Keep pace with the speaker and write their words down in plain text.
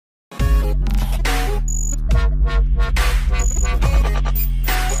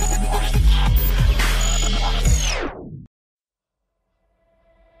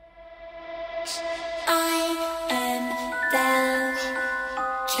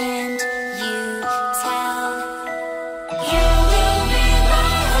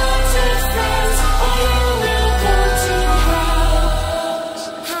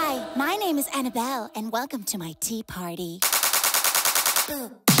And welcome to my tea party.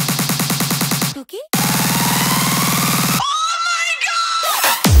 Spooky?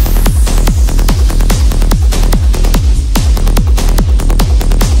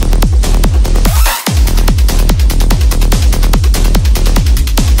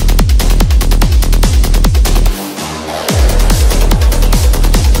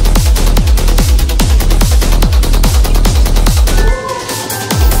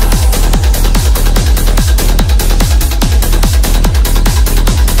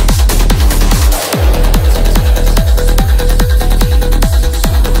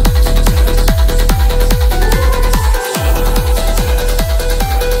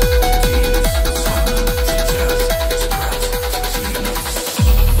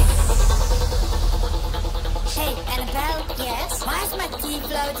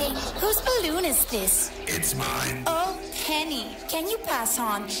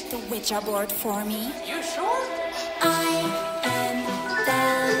 The witch aboard for me. You sure? I am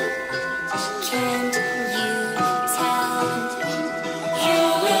Belle. Can't you tell? You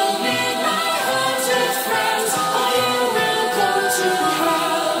will meet my haunted friends, or you will go to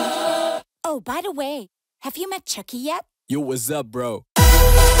hell. Oh, by the way, have you met Chucky yet? Yo, what's up, bro?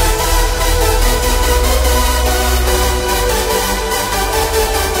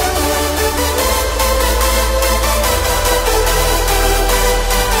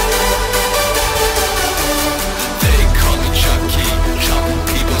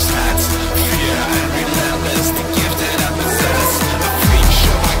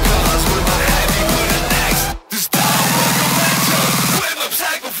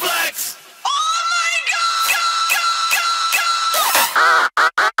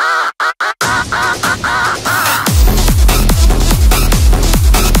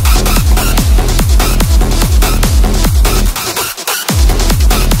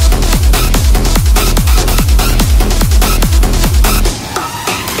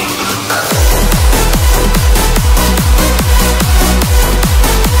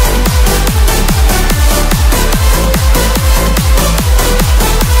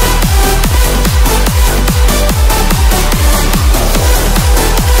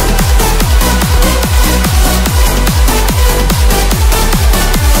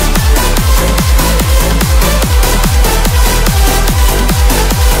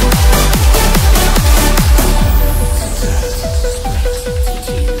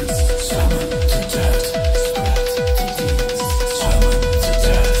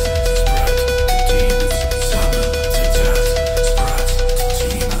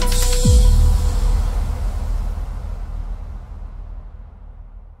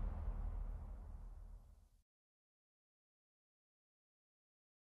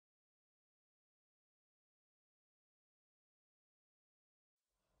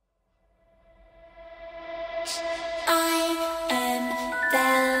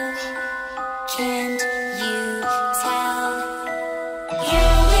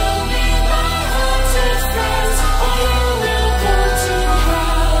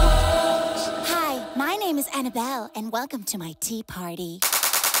 And welcome to my tea party.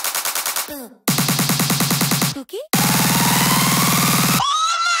 Spooky?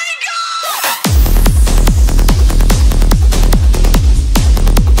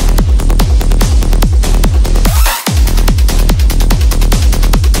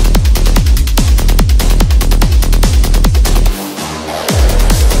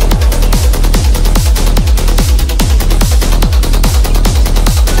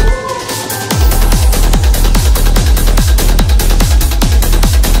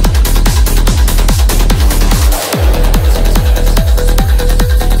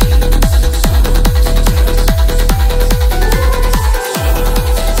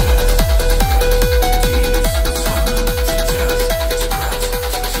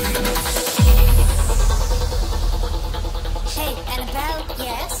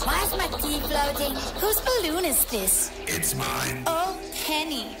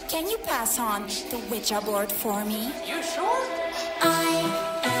 The witch aboard for me. You sure? I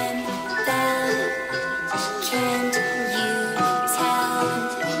am Belle. Can't you tell?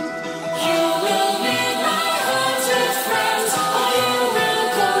 You will meet my haunted friends, or you will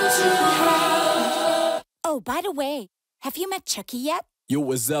go to hell. Oh, by the way, have you met Chucky yet? Yo,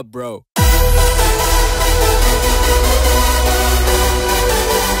 what's up, bro?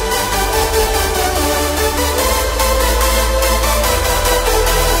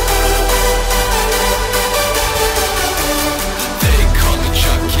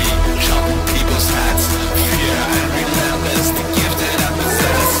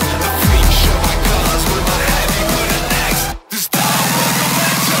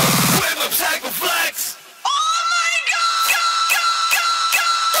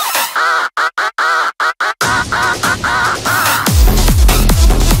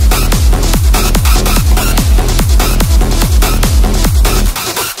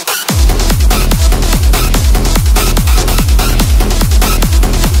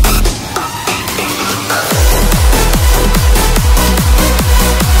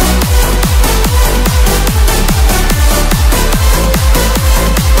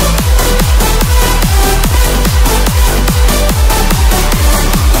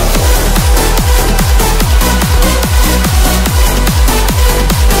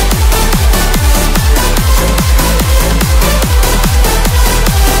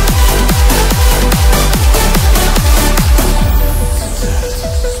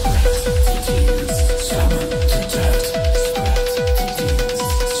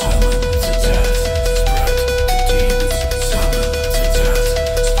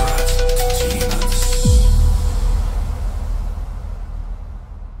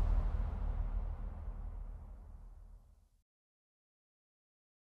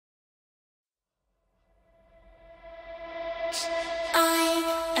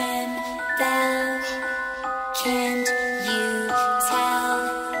 Can't you tell?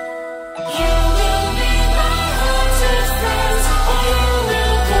 You will be my haunted friends, or you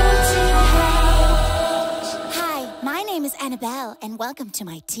will go to hell. Hi, my name is Annabelle, and welcome to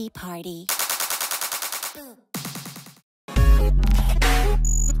my tea party. Boo.